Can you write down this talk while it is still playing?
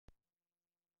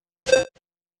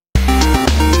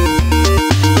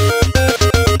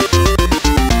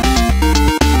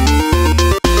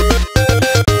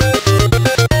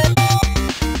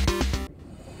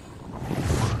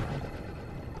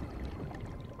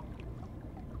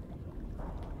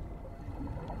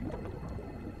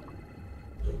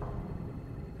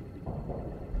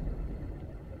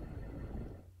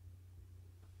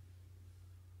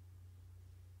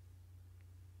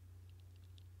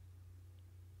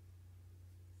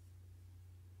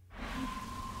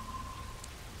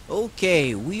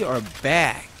Okay, we are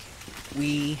back.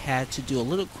 We had to do a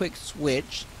little quick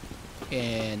switch,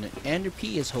 and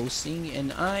AndurP is hosting,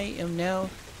 and I am now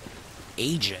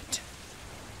agent.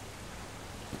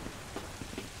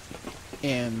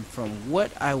 And from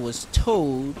what I was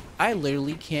told, I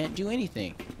literally can't do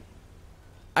anything.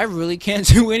 I really can't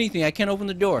do anything. I can't open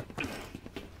the door.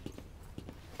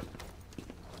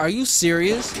 Are you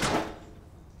serious?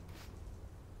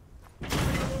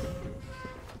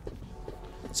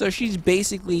 So she's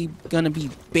basically gonna be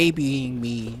babying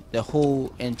me the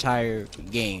whole entire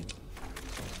game.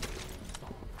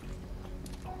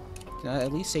 Can I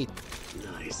at least say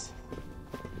Nice.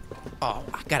 Oh,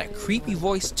 I got a creepy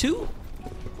voice too?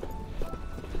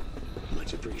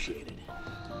 Much appreciated.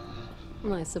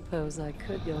 I suppose I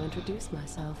could go introduce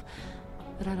myself,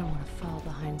 but I don't want to fall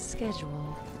behind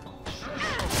schedule.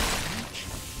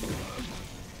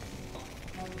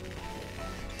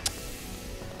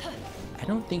 I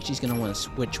don't think she's gonna want to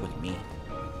switch with me.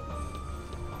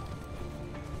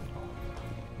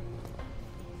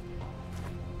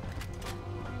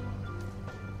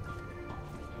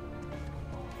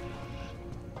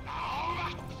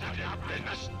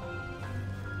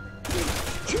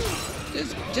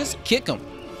 Just kick him.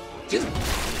 Just.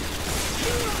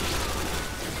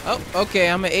 Oh, okay.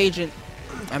 I'm an agent.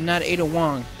 I'm not Ada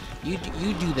Wong. You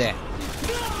do that.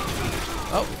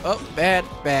 Oh, bad.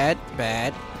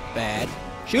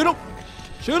 Shoot him!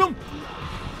 Shoot him!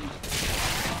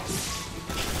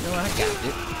 No, I got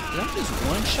it. Did I just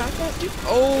one-shot that dude?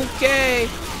 Okay!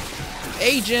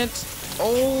 Agent!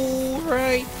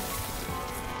 Alright!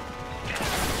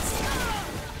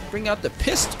 Bring out the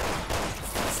pistol.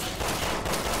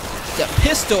 The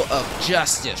pistol of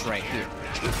justice right here.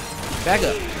 Back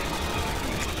up.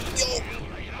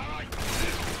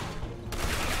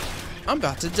 I'm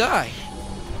about to die.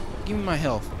 Give me my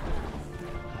health.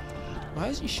 Why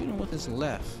is he shooting with his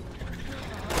left?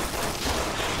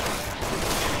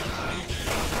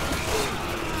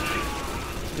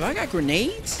 Do I got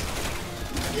grenades?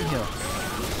 Yeah.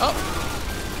 Oh.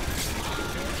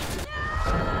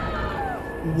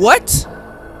 What?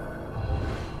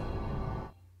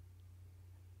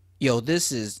 Yo,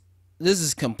 this is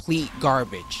complete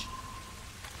garbage.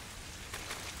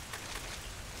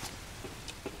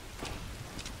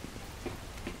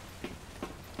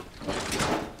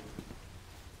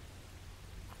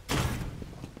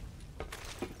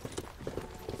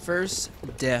 First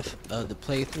death of the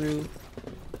playthrough.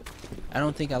 I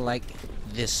don't think I like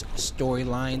this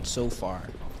storyline so far.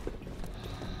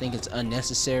 I think it's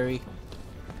unnecessary.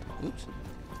 Oops.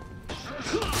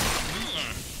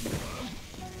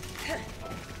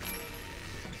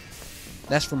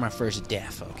 That's for my first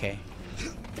death, okay?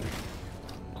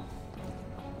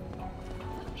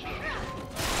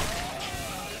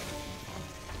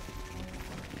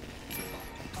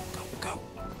 Go.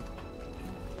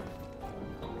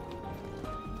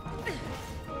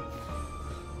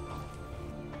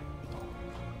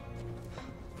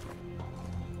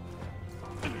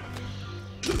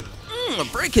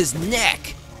 Break his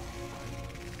neck.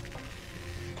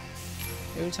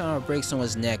 Every time I break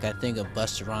someone's neck, I think of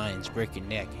Busta Rhymes' "Break Your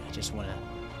Neck." I just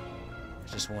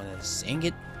wanna sing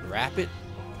it, rap it.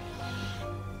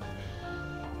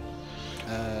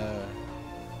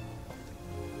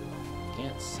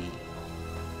 Can't see.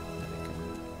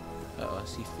 Oh, I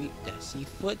see feet. I see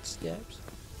footsteps.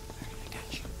 I got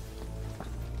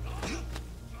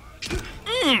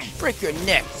you. Break your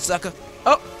neck, sucker.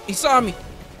 Oh, he saw me.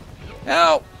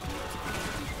 Help!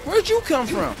 Where'd you come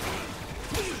from?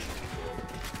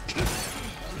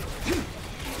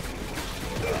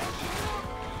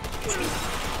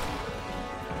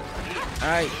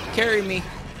 Alright, carry me.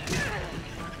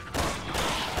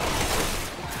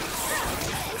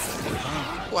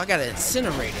 Oh, I got an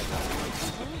incinerator.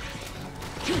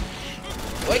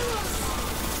 Wait.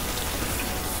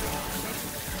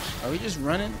 Are we just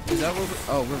running? Is that what we're...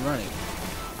 Oh, we're running.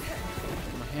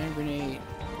 My hand grenade.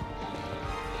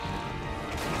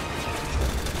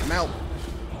 I'm out.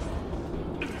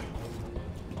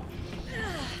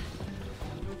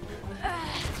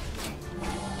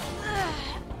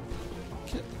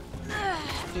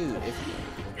 Dude, if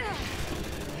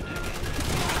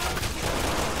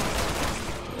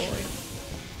boy.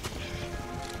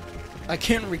 I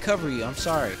can't recover you, I'm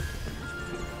sorry.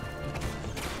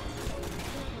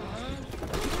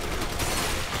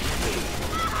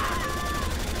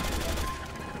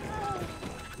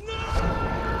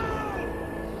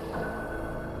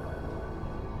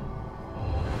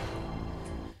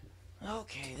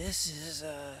 Okay, this is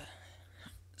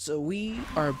so we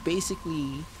are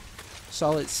basically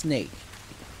Solid Snake.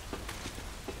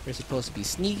 We're supposed to be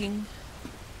sneaking,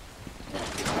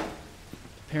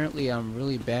 Apparently I'm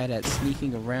really bad at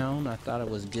sneaking around. I thought it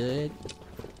was good.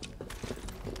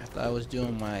 I thought I was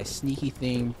doing my sneaky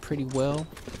thing pretty well.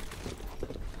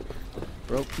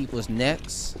 Broke people's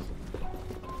necks.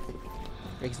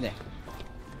 Break his neck.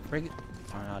 Break it.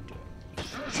 Fine, I'll do it.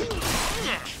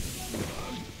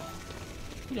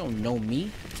 You don't know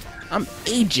me. I'm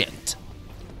Agent.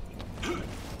 There we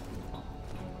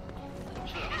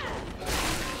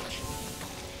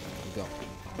go.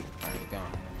 Alright, we're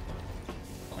gone.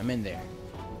 I'm in there.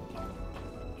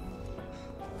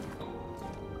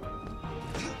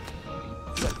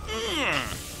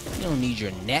 You don't need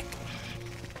your neck.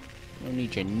 You don't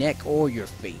need your neck or your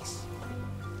face.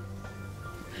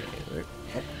 Oh.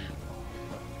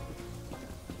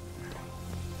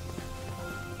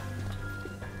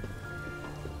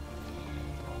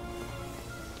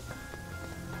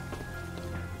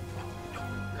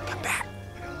 Come back.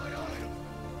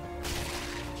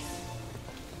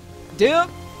 Dip.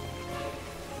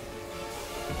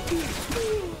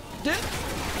 Dip.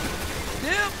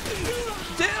 Dip.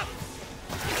 Dip.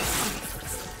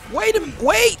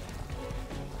 Wait!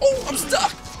 Oh, I'm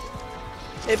stuck!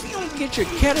 If you don't get your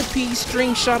Caterpie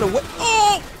string shot away—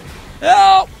 oh!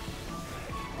 Help!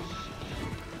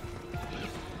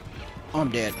 I'm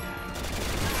dead.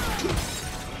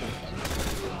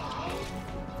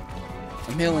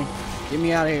 I'm healing. Get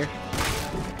me out of here.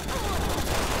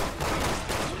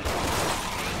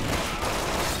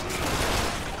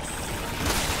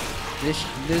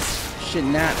 This should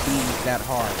not be that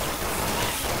hard.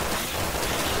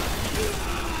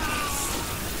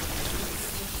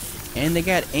 And they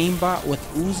got aimbot with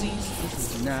Uzis.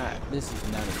 This is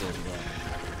not a good one.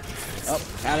 Oh,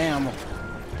 out of ammo.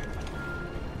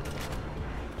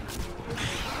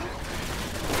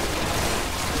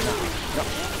 No.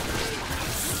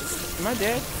 Am I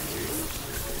dead?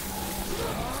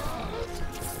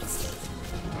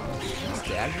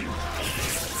 Stab you.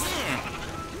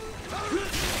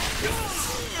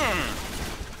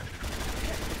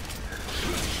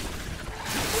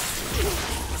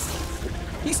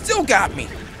 He still got me.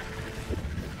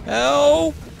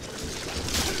 Help!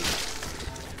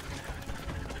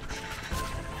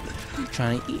 He's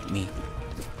trying to eat me.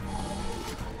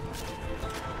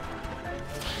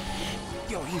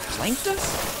 Yo, he flanked us?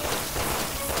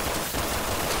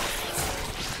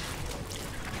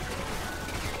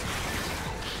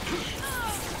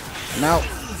 I'm out.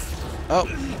 Oh,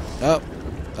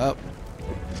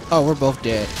 oh, we're both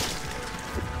dead.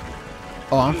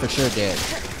 Oh, I'm for sure dead.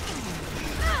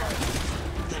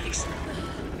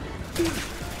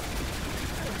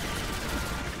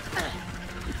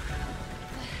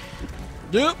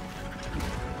 Yep.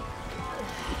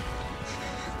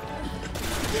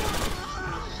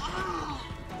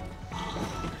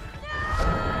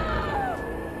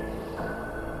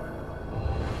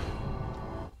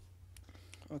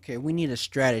 Okay, we need a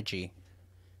strategy.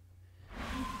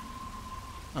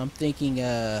 I'm thinking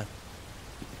Ada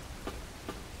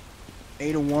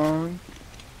Warren.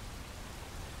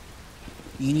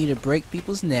 You need to break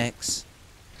people's necks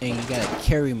and you gotta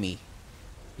carry me.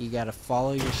 You gotta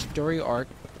follow your story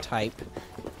archetype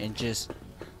and just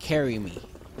carry me.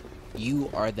 You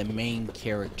are the main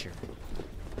character.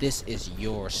 This is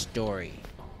your story.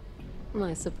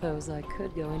 I suppose I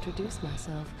could go introduce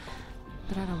myself,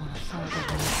 but I don't want to follow the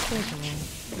scheduling.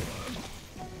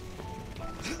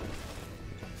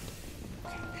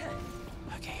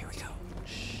 Okay, here we go.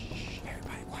 Shh,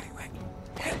 everybody, quiet.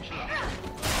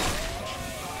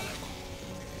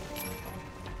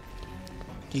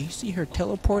 Do you see her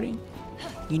teleporting?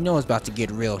 You know it's about to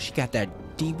get real. She got that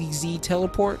DBZ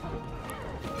teleport.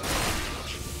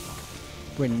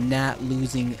 We're not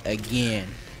losing again.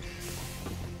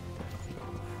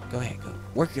 Go ahead, go.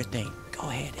 Work your thing. Go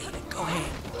ahead, Ada. Go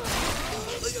ahead.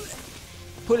 Look at that.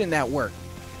 Put in that work.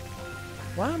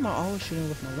 Why am I always shooting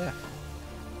with my left?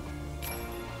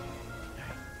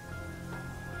 Alright.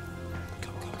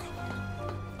 Go.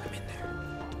 I'm in there.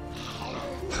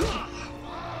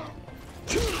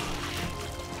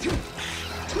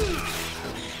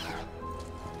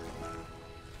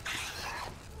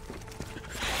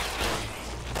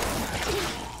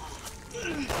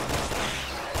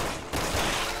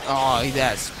 Oh,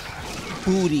 that's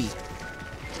booty.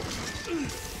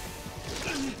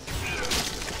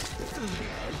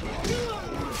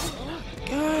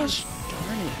 Gosh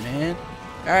darn it, man.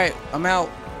 Alright, I'm out.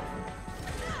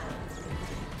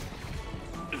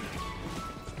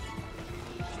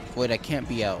 Wait, I can't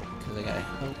be out because I gotta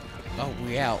help. Oh,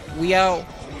 we out. We out.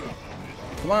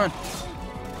 Come on.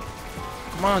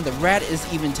 Come on, the rat is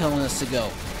even telling us to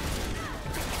go.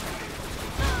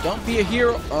 Don't be a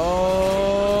hero.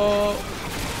 Oh.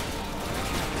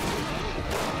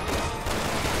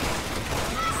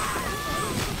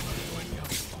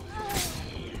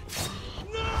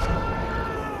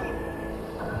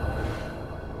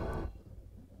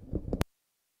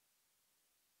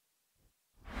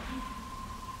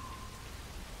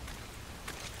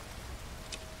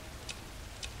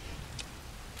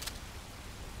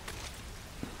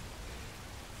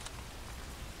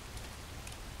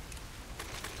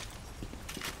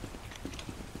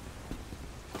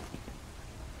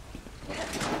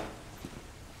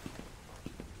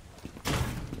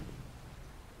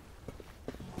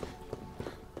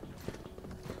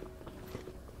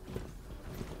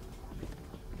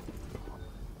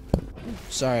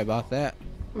 Sorry about that.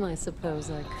 I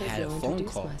suppose I could Had a go phone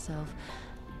introduce call, myself,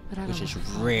 but I which don't is want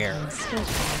to fall rare. behind schedule.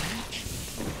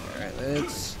 Alright,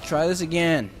 let's try this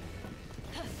again.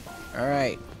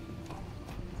 Alright.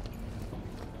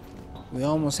 We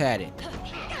almost had it.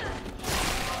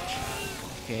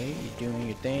 Okay, you're doing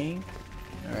your thing.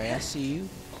 Alright, I see you.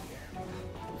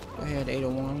 Go ahead,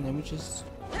 801. Let me just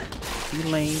be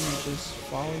lame and just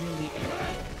follow your lead.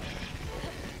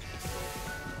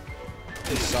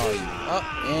 He saw you. Oh,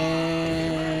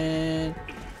 and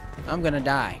I'm gonna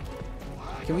die.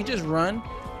 Can we just run?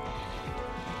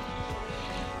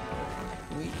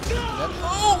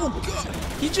 Oh god!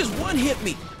 He just one hit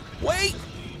me. Wait!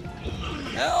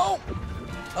 Help!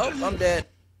 Oh, I'm dead.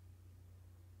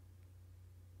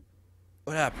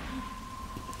 What happened?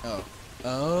 Oh.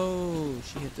 Oh,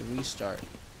 she hit the restart.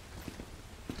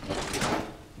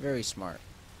 Very smart.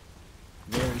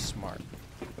 Very smart.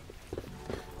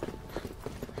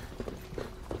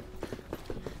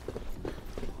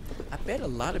 I bet a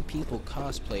lot of people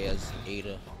cosplay as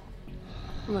Ada.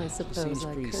 I suppose seems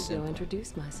I pretty could simple. go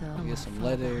introduce myself. Get some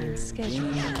leather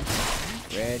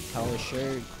jeans, red collar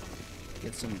shirt,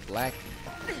 get some black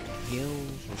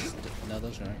heels. Or no,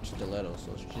 those aren't stilettos.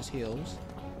 Those are just heels.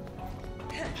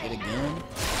 Get a gun.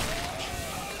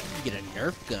 Get a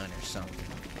Nerf gun or something.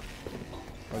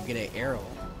 Or get an arrow.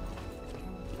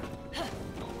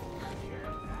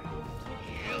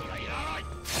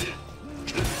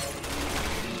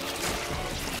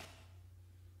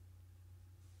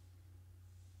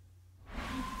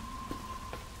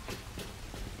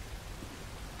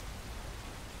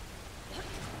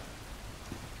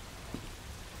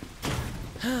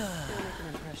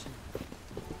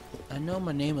 I know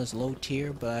my name is low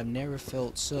tier, but I've never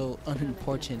felt so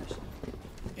unimportant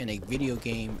in a video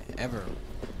game ever.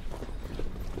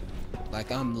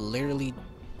 Like I'm literally,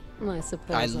 I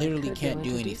suppose I literally could can't go do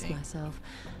introduce anything. myself,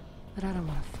 but I don't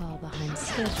want to fall behind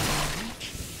schedule.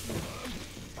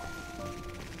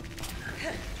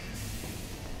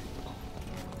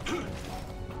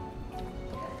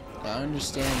 I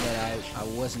understand that I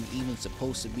wasn't even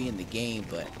supposed to be in the game,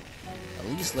 but at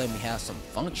least let me have some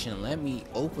function. Let me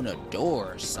open a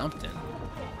door or something.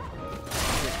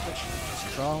 Just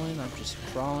crawling, I'm just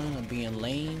crawling, I'm being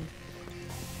lame.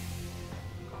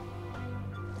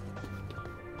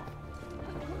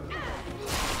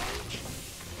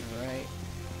 Alright.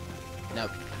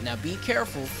 Now be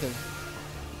careful, because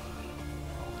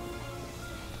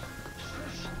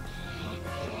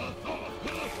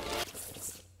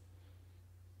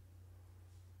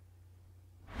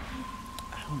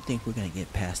I don't think we're gonna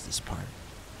get past this part.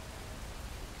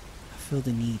 I feel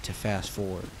the need to fast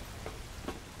forward.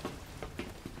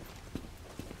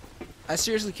 I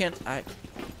seriously can't.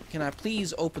 Can I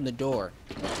please open the door?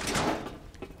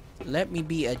 Let me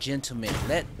be a gentleman.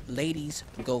 Let ladies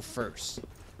go first.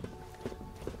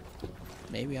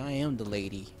 Maybe I am the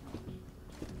lady.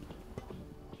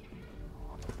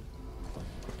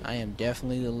 I am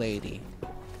definitely the lady.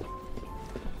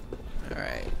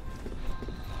 Alright.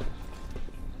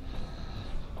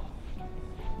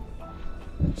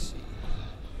 Let's see.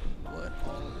 What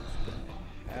all is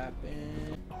gonna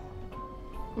happen?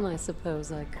 I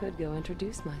suppose I could go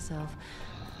introduce myself,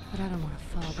 but I don't want to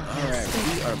fall behind Alright, we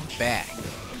schedule. are back.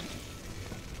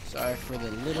 Sorry for the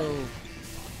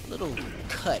little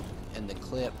cut in the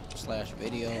clip /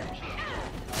 video.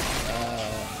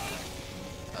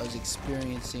 I was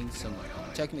experiencing some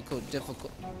technical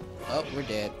difficulty. Oh, we're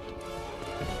dead.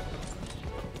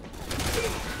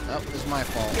 Oh, it's my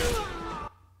fault.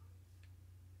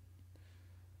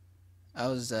 I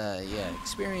was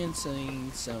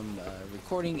experiencing some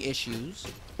recording issues,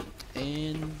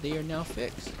 and they are now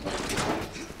fixed.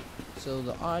 So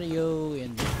the audio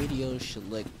and the video should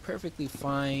look perfectly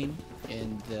fine,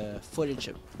 and the footage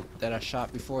that I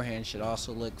shot beforehand should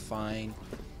also look fine.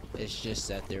 It's just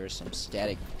that there are some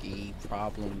staticky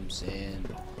problems,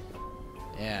 and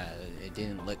yeah, it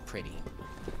didn't look pretty.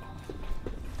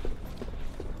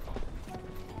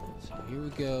 So here we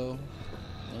go.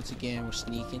 Once again, we're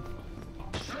sneaking.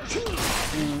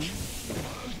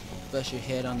 Bust your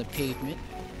head on the pavement.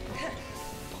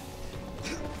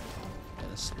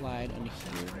 Gotta slide under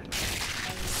here.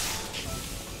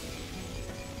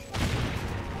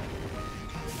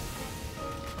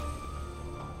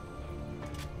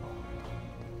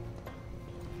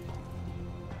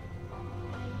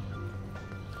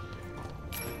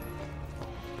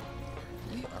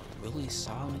 We are really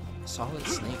solid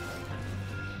snake.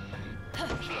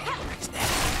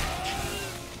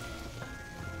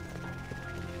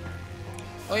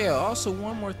 Oh yeah, also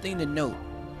one more thing to note.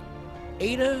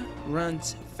 Ada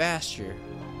runs faster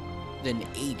than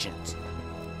Agent.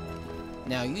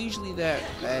 Now, usually that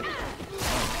I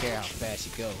don't care how fast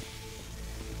you go.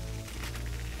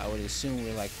 I would assume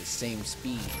we're like the same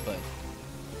speed, but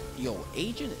yo,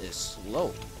 Agent is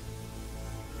slow.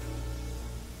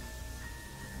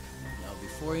 Now,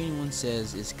 before anyone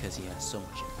says it's because he has so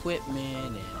much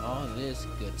equipment and all this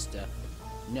good stuff,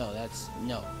 no, that's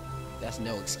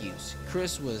no excuse.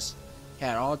 Chris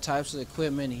had all types of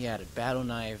equipment. He had a battle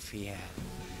knife, he had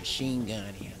a machine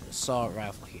gun, he had an assault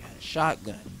rifle, he had a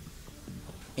shotgun,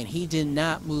 and he did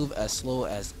not move as slow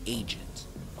as Agent.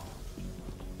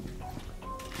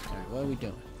 Alright, what are we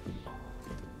doing?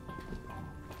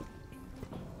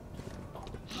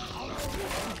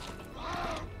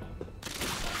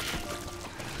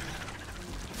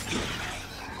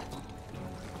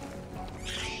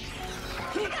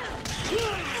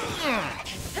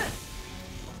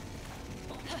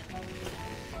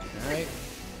 Alright.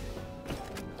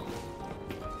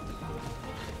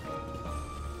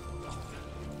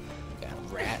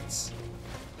 Got rats.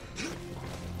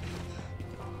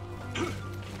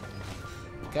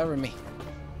 Cover me.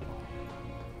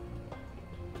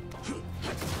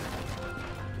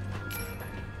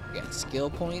 Got skill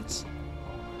points.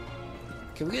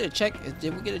 Can we get a check?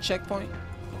 Did we get a checkpoint?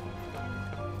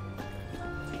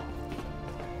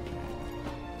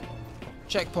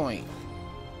 Checkpoint.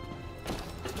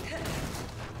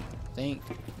 Thank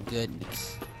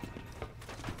goodness.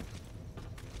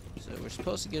 So we're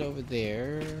supposed to get over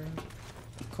there.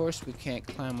 Of course, we can't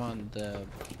climb on the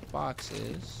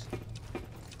boxes.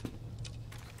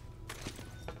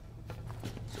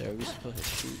 So are we supposed to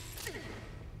shoot?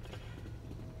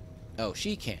 Oh,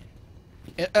 she can.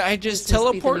 I just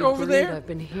teleport over there? I've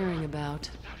been hearing about.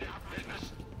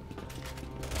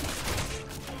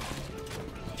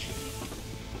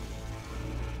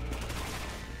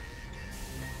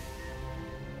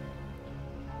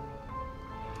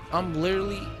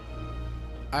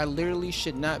 I literally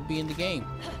should not be in the game.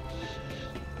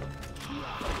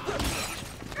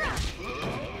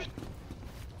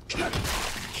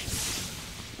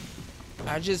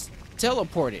 I just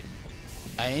teleported.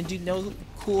 I didn't do no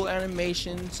cool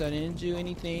animations. I didn't do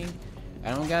anything.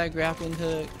 I don't got a grappling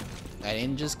hook. I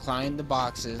didn't just climb the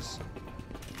boxes.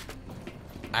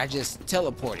 I just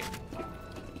teleported.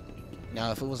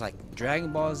 Now, if it was like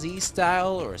Dragon Ball Z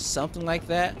style or something like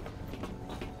that,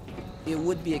 it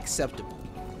would be acceptable.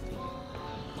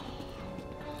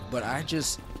 But I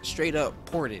just straight up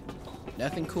ported.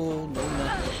 Nothing cool, no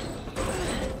nothing.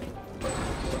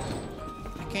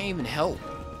 I can't even help.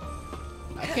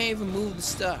 I can't even move the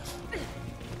stuff.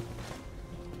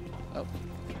 Oh,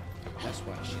 that's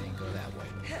why she didn't go that way.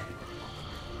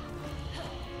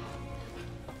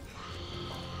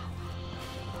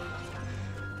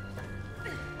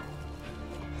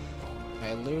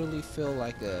 I literally feel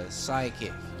like a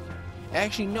sidekick.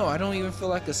 Actually, no, I don't even feel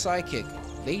like a sidekick.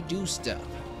 They do stuff.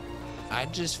 I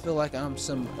just feel like I'm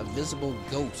some invisible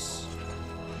ghost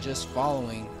just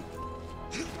following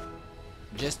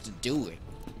just to do it.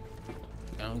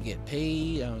 I don't get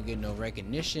paid, I don't get no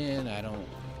recognition, I don't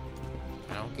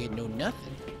get no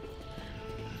nothing.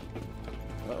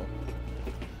 Uh-oh.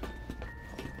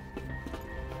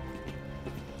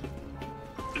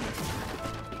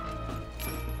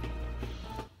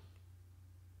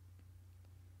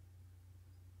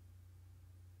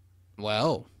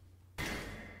 Well,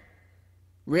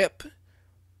 rip.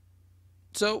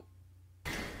 So,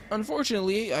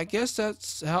 unfortunately, I guess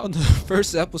that's how the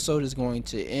first episode is going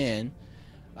to end.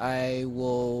 I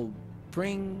will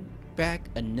bring back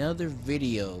another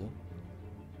video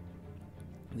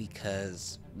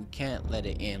because we can't let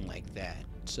it end like that.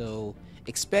 So,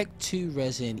 expect 2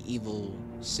 Resident Evil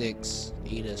 6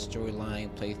 Ada storyline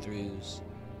playthroughs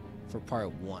for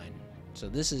part 1. So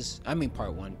this is, I mean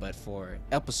part 1, but for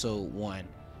episode 1.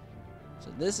 So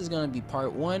this is going to be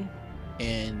part 1,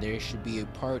 and there should be a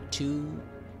part 2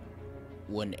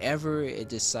 whenever it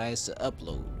decides to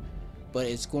upload. But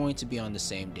it's going to be on the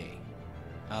same day.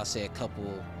 I'll say a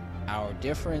couple hour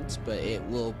difference, but it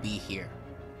will be here.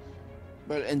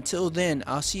 But until then,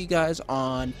 I'll see you guys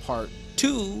on part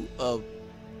 2 of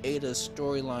Ada's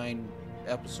storyline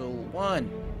episode 1.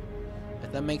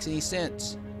 If that makes any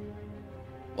sense.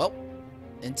 Well,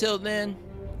 until then,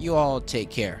 you all take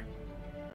care.